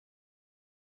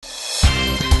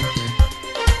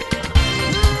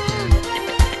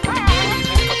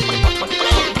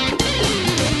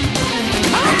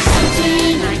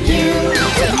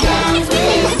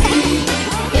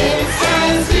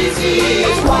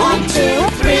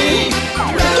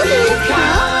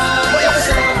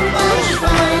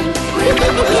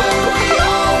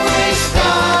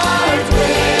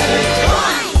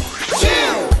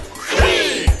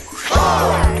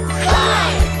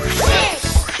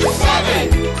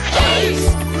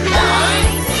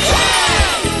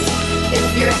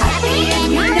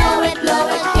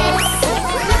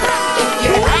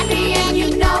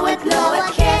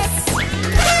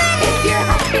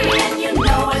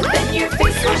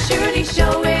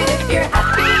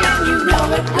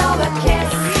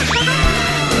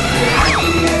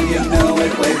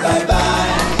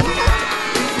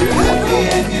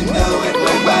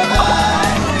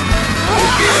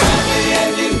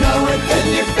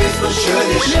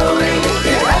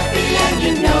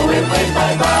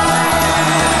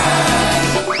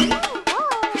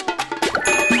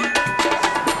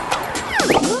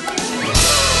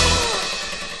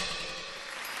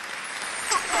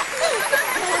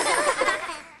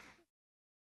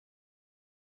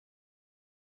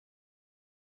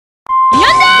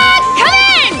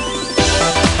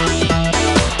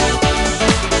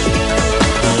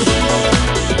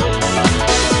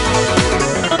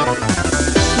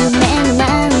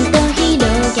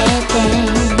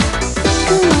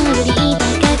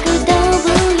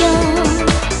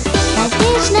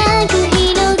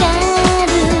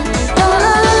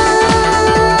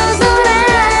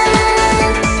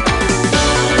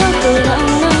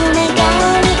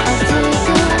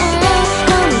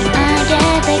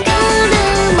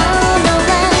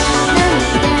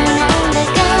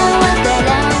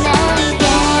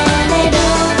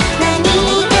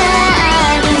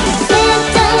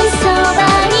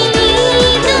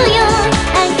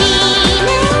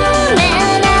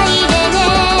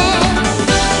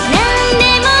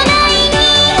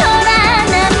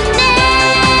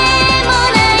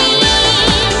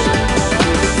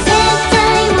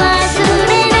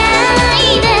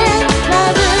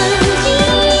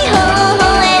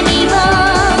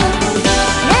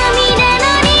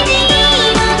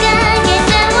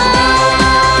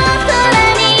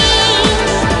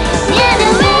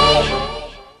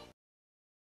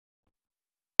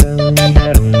So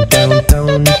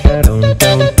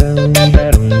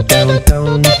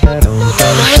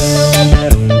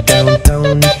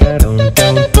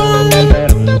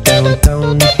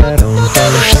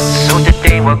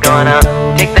today we're gonna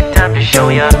take the time to show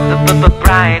you the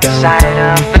bright side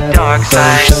of the dark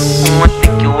side. I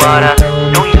think you oughta,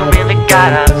 know you really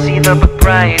gotta see the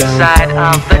bright side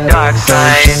of the dark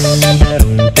side.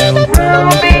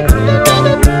 Ruby,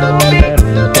 Ruby,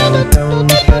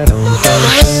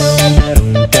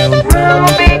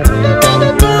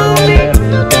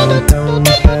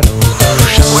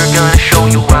 we're gonna show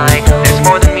you why there's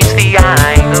more than meets the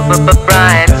eye. The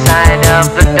bright side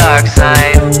of the dark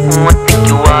side. I think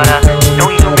you oughta, know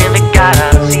you really gotta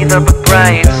see the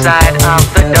bright side of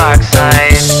the dark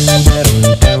side.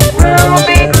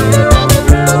 Ruby,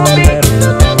 Ruby,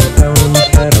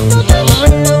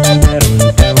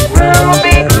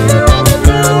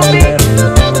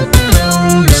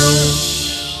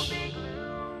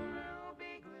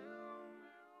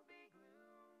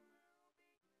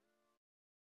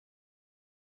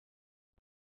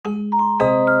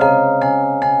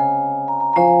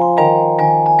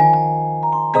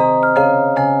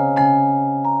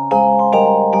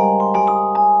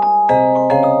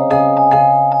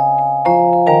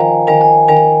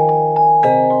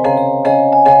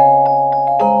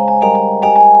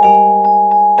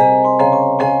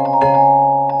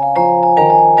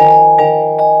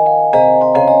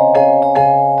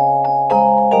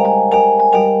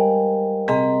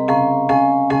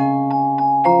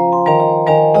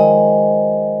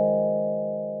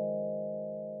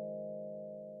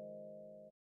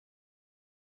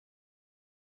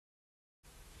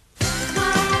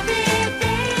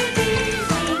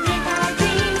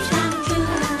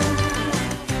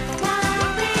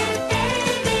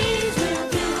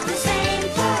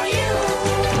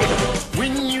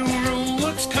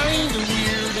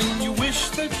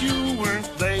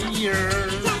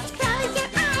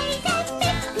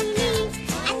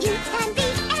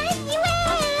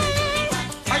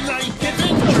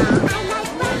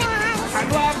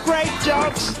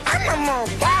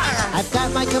 I've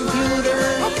got my computer.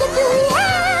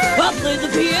 I'll play the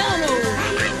piano.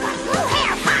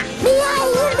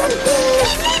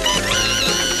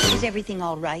 Is everything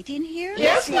all right in here?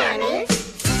 Yes, Nanny.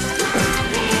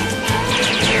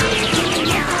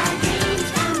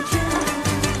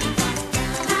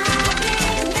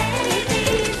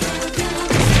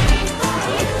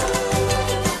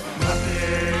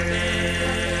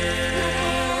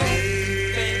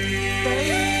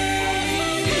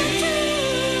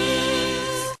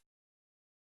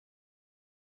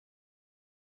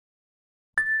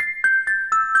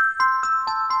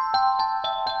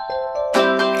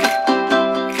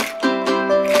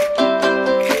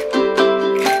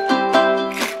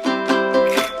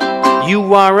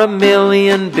 You are a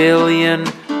million billion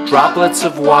droplets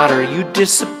of water. You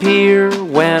disappear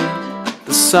when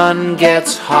the sun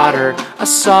gets hotter. I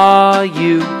saw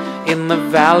you in the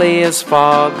valley as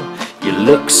fog. You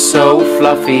look so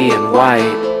fluffy and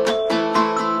white.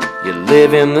 You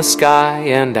live in the sky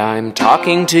and I'm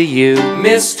talking to you,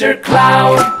 Mr.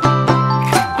 Cloud.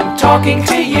 I'm talking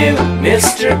to you,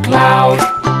 Mr. Cloud.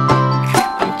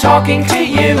 I'm talking to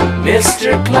you,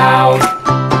 Mr. Cloud.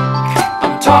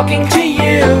 Talking to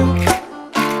you.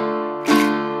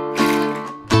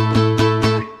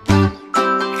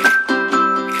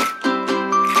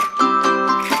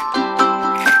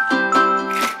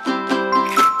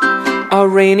 A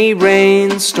rainy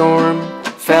rainstorm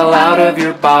fell out of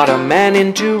your bottom and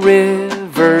into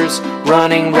rivers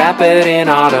running rapid in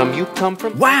autumn. You come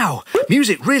from... Wow!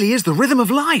 Music really is the rhythm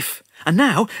of life. And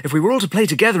now, if we were all to play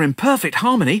together in perfect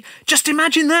harmony, just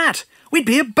imagine that! We'd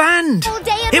be a band!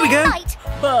 Here we go!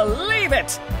 Believe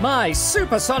it! My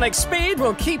supersonic speed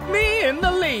will keep me in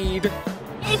the lead.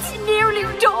 It's nearly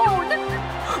dawn.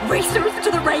 Racers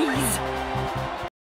to the rays.